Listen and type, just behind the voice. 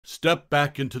Step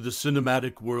back into the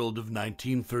cinematic world of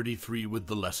 1933 with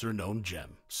the lesser-known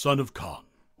gem, Son of Kong.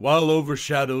 While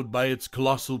overshadowed by its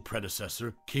colossal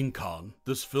predecessor, King Kong,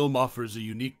 this film offers a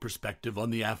unique perspective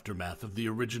on the aftermath of the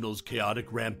original's chaotic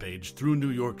rampage through New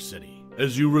York City.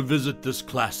 As you revisit this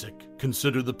classic,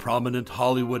 consider the prominent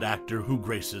Hollywood actor who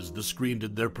graces the screen.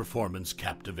 Did their performance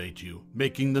captivate you,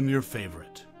 making them your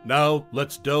favorite? Now,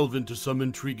 let's delve into some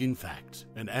intriguing facts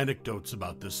and anecdotes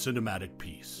about this cinematic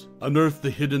piece. Unearth the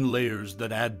hidden layers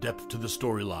that add depth to the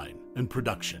storyline and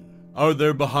production. Are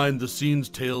there behind-the-scenes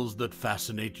tales that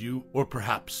fascinate you, or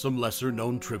perhaps some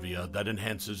lesser-known trivia that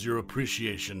enhances your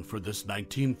appreciation for this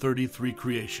 1933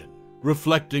 creation?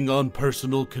 Reflecting on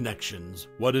personal connections,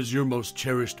 what is your most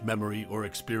cherished memory or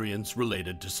experience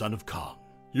related to Son of Kong?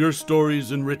 Your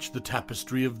stories enrich the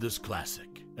tapestry of this classic,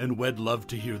 and we'd love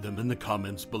to hear them in the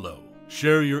comments below.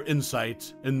 Share your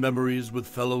insights and memories with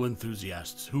fellow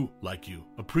enthusiasts who, like you,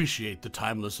 appreciate the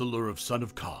timeless allure of Son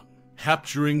of Kong.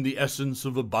 Capturing the essence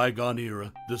of a bygone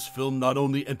era, this film not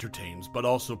only entertains but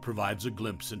also provides a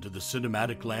glimpse into the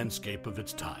cinematic landscape of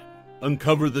its time.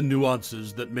 Uncover the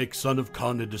nuances that make Son of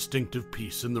Kong a distinctive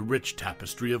piece in the rich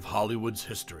tapestry of Hollywood's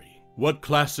history. What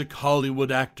classic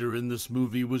Hollywood actor in this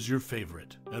movie was your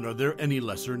favorite? And are there any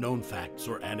lesser-known facts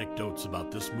or anecdotes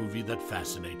about this movie that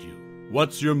fascinate you?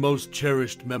 What's your most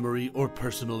cherished memory or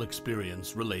personal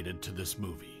experience related to this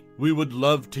movie? We would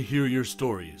love to hear your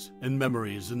stories and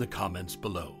memories in the comments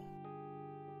below.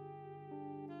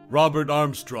 Robert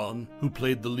Armstrong, who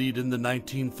played the lead in the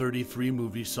 1933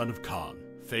 movie Son of Kong,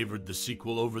 favored the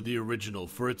sequel over the original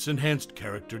for its enhanced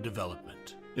character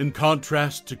development. In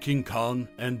contrast to King Kong,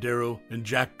 Darrow and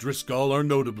Jack Driscoll are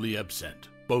notably absent,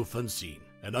 both unseen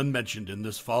and unmentioned in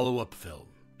this follow-up film.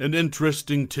 An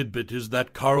interesting tidbit is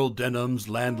that Carl Denham's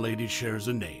landlady shares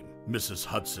a name, Mrs.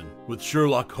 Hudson, with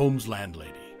Sherlock Holmes'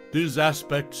 landlady. These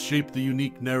aspects shape the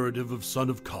unique narrative of Son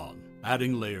of Kong,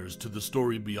 adding layers to the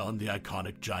story beyond the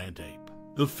iconic giant ape.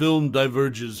 The film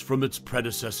diverges from its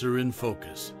predecessor in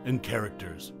focus and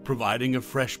characters, providing a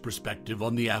fresh perspective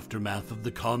on the aftermath of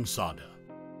the Kong saga.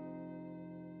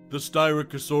 The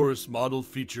Styracosaurus model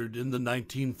featured in the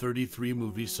 1933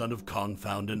 movie Son of Kong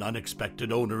found an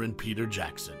unexpected owner in Peter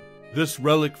Jackson. This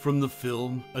relic from the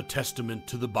film, a testament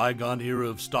to the bygone era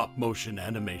of stop-motion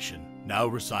animation, now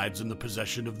resides in the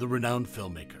possession of the renowned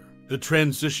filmmaker. The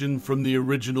transition from the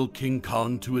original King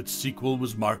Kong to its sequel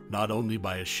was marked not only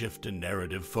by a shift in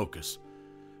narrative focus,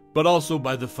 but also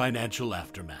by the financial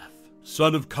aftermath.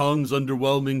 Son of Kong's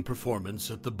underwhelming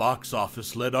performance at the box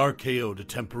office led RKO to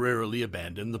temporarily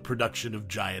abandon the production of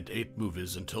giant ape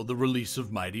movies until the release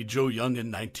of Mighty Joe Young in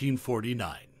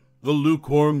 1949. The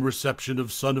lukewarm reception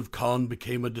of Son of Kong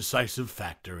became a decisive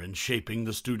factor in shaping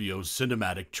the studio's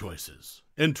cinematic choices.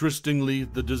 Interestingly,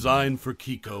 the design for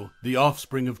Kiko, the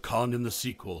offspring of Kong in the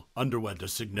sequel, underwent a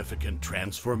significant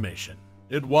transformation.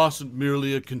 It wasn't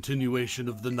merely a continuation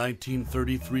of the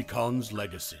 1933 Kong's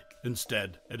legacy.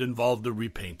 Instead, it involved a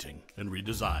repainting and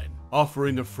redesign,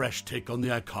 offering a fresh take on the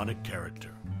iconic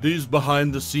character. These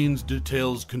behind-the-scenes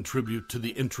details contribute to the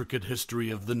intricate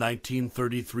history of the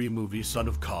 1933 movie Son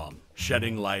of Kong,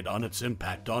 shedding light on its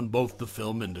impact on both the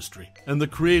film industry and the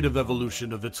creative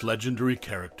evolution of its legendary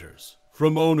characters.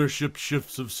 From ownership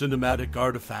shifts of cinematic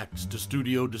artifacts to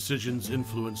studio decisions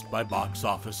influenced by box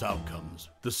office outcomes,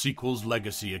 the sequel's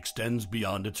legacy extends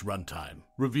beyond its runtime,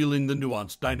 revealing the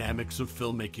nuanced dynamics of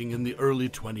filmmaking in the early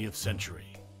 20th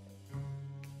century.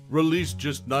 Released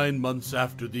just 9 months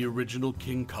after the original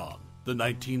King Kong, the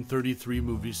 1933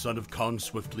 movie Son of Kong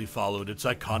swiftly followed its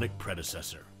iconic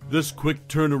predecessor. This quick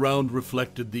turnaround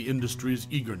reflected the industry's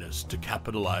eagerness to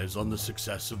capitalize on the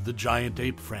success of the giant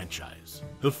ape franchise.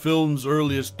 The film's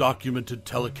earliest documented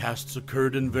telecasts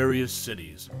occurred in various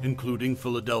cities, including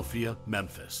Philadelphia,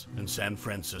 Memphis, and San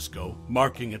Francisco,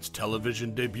 marking its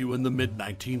television debut in the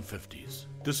mid-1950s.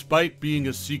 Despite being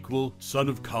a sequel, Son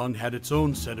of Kong had its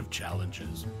own set of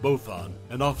challenges, both on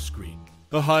and off-screen.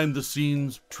 Behind the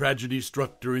scenes, tragedy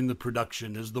struck during the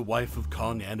production as the wife of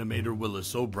Kong animator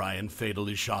Willis O'Brien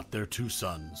fatally shot their 2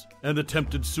 sons and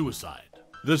attempted suicide.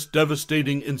 This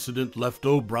devastating incident left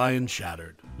O'Brien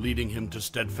shattered, leading him to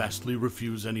steadfastly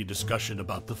refuse any discussion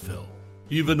about the film.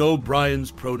 Even O'Brien's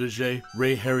protege,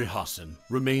 Ray Harryhausen,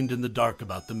 remained in the dark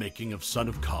about the making of Son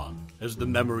of Kong, as the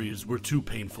memories were too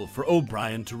painful for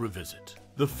O'Brien to revisit.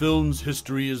 The film's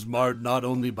history is marred not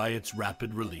only by its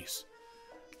rapid release,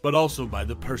 but also by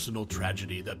the personal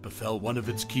tragedy that befell one of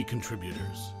its key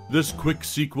contributors. This quick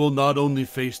sequel not only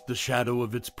faced the shadow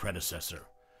of its predecessor,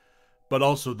 but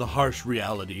also the harsh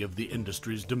reality of the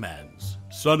industry's demands.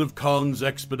 Son of Kong's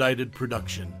expedited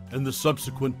production and the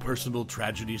subsequent personal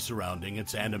tragedy surrounding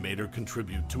its animator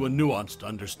contribute to a nuanced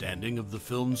understanding of the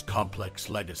film's complex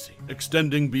legacy,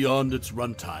 extending beyond its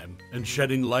runtime and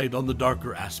shedding light on the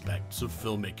darker aspects of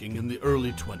filmmaking in the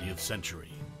early 20th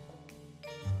century.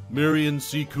 Merian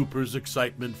C. Cooper's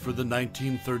excitement for the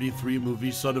 1933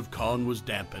 movie Son of Kong was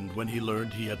dampened when he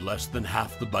learned he had less than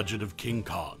half the budget of King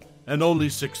Kong, and only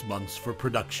 6 months for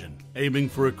production, aiming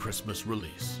for a Christmas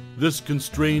release. This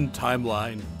constrained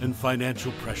timeline and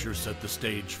financial pressure set the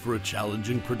stage for a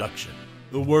challenging production.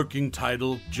 The working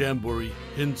title, Jamboree,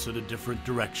 hints at a different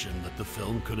direction that the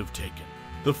film could have taken.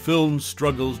 The film's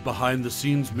struggles behind the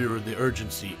scenes mirror the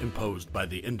urgency imposed by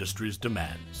the industry's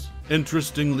demands.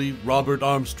 Interestingly, Robert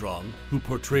Armstrong, who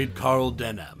portrayed Carl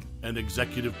Denham, and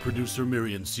executive producer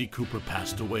Merian C. Cooper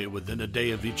passed away within a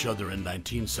day of each other in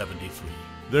 1973.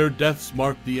 Their deaths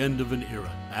marked the end of an era,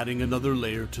 adding another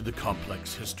layer to the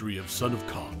complex history of Son of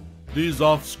Kong. These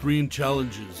off-screen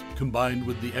challenges, combined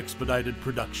with the expedited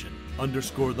production,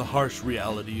 underscore the harsh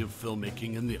reality of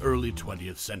filmmaking in the early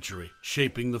 20th century,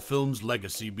 shaping the film's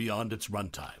legacy beyond its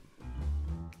runtime.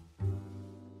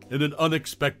 In an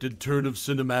unexpected turn of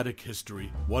cinematic history,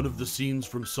 one of the scenes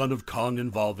from Son of Kong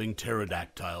involving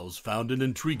pterodactyls found an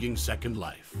intriguing second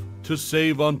life. To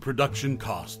save on production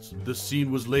costs, this scene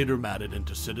was later matted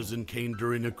into Citizen Kane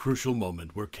during a crucial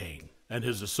moment where Kane and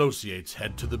his associates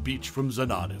head to the beach from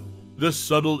Xanadu. This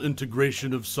subtle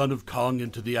integration of Son of Kong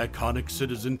into the iconic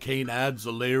Citizen Kane adds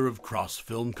a layer of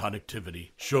cross-film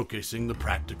connectivity, showcasing the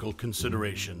practical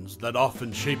considerations that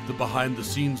often shape the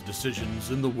behind-the-scenes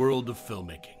decisions in the world of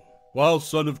filmmaking. While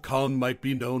Son of Kong might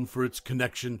be known for its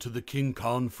connection to the King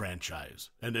Kong franchise,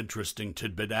 an interesting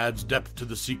tidbit adds depth to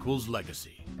the sequel's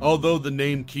legacy. Although the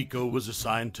name Kiko was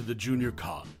assigned to the Junior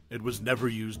Kong, it was never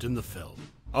used in the film.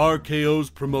 RKO's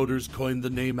promoters coined the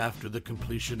name after the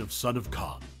completion of Son of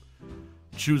Kong,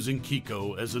 choosing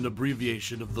Kiko as an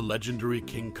abbreviation of the legendary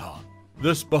King Kong.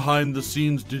 This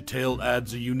behind-the-scenes detail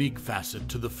adds a unique facet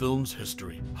to the film's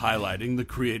history, highlighting the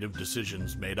creative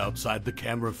decisions made outside the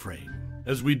camera frame.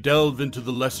 As we delve into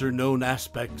the lesser-known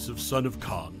aspects of Son of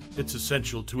Kong, it's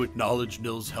essential to acknowledge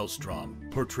Nils Helstrom,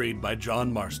 portrayed by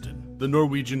John Marston, the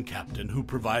Norwegian captain who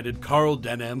provided Carl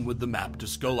Denham with the map to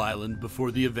Skull Island before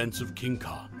the events of King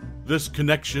Kong. This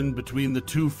connection between the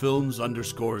two films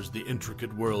underscores the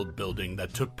intricate world-building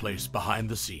that took place behind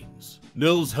the scenes.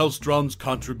 Nils Helstrom's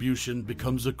contribution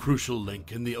becomes a crucial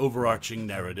link in the overarching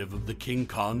narrative of the King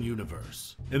Kong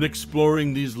universe. In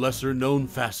exploring these lesser-known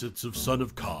facets of Son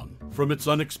of Kong, from its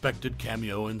unexpected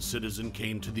cameo in Citizen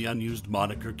Kane to the unused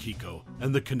moniker Kiko,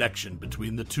 and the connection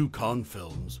between the two Kong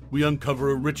films, we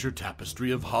uncover a richer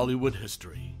tapestry of Hollywood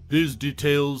history. These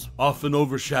details, often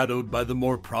overshadowed by the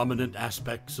more prominent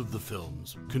aspects of the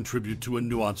films, contribute to a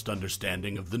nuanced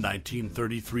understanding of the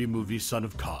 1933 movie Son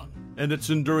of Kong, and its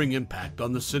enduring impact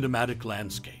on the cinematic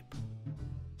landscape.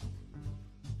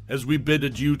 As we bid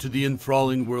adieu to the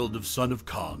enthralling world of Son of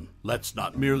Kong, let's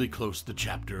not merely close the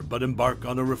chapter, but embark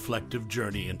on a reflective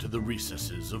journey into the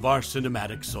recesses of our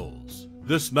cinematic souls.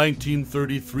 This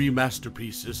 1933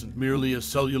 masterpiece isn't merely a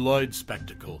celluloid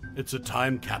spectacle, it's a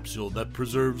time capsule that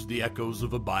preserves the echoes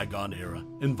of a bygone era,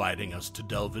 inviting us to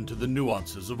delve into the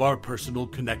nuances of our personal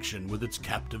connection with its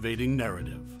captivating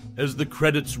narrative. As the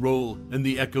credits roll and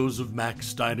the echoes of Mack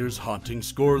Steiner's haunting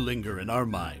score linger in our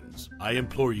minds, I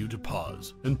implore you to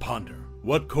pause and ponder.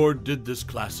 What chord did this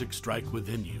classic strike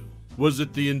within you? Was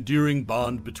it the endearing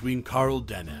bond between Carl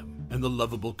Denham and the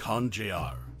lovable Kong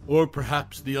Jr.? Or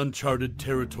perhaps the uncharted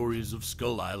territories of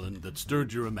Skull Island that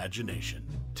stirred your imagination?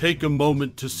 Take a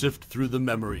moment to sift through the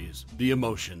memories, the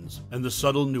emotions, and the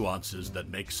subtle nuances that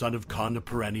make Son of Kong a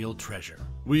perennial treasure.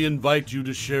 We invite you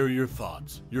to share your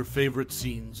thoughts, your favorite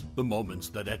scenes, the moments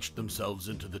that etched themselves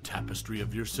into the tapestry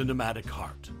of your cinematic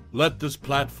heart. Let this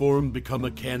platform become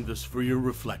a canvas for your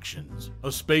reflections,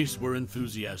 a space where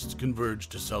enthusiasts converge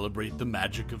to celebrate the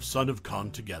magic of Son of Kong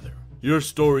together. Your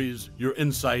stories, your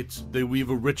insights, they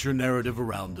weave a richer narrative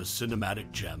around this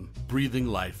cinematic gem, breathing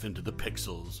life into the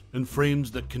pixels and frames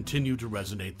that continue to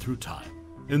resonate through time.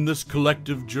 In this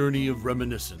collective journey of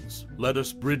reminiscence, let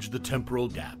us bridge the temporal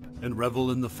gap and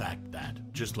revel in the fact that,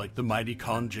 just like the mighty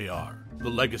Kong Jr., the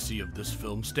legacy of this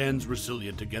film stands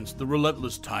resilient against the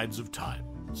relentless tides of time.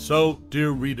 So,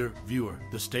 dear reader, viewer,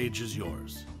 the stage is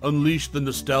yours. Unleash the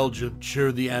nostalgia,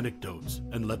 share the anecdotes,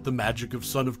 and let the magic of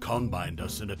Son of Kong bind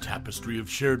us in a tapestry of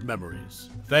shared memories.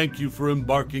 Thank you for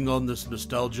embarking on this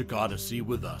nostalgic odyssey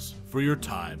with us, for your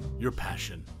time, your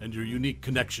passion, and your unique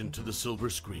connection to the silver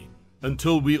screen.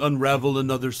 Until we unravel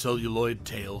another celluloid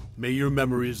tale, may your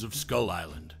memories of Skull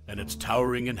Island and its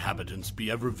towering inhabitants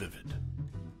be ever vivid.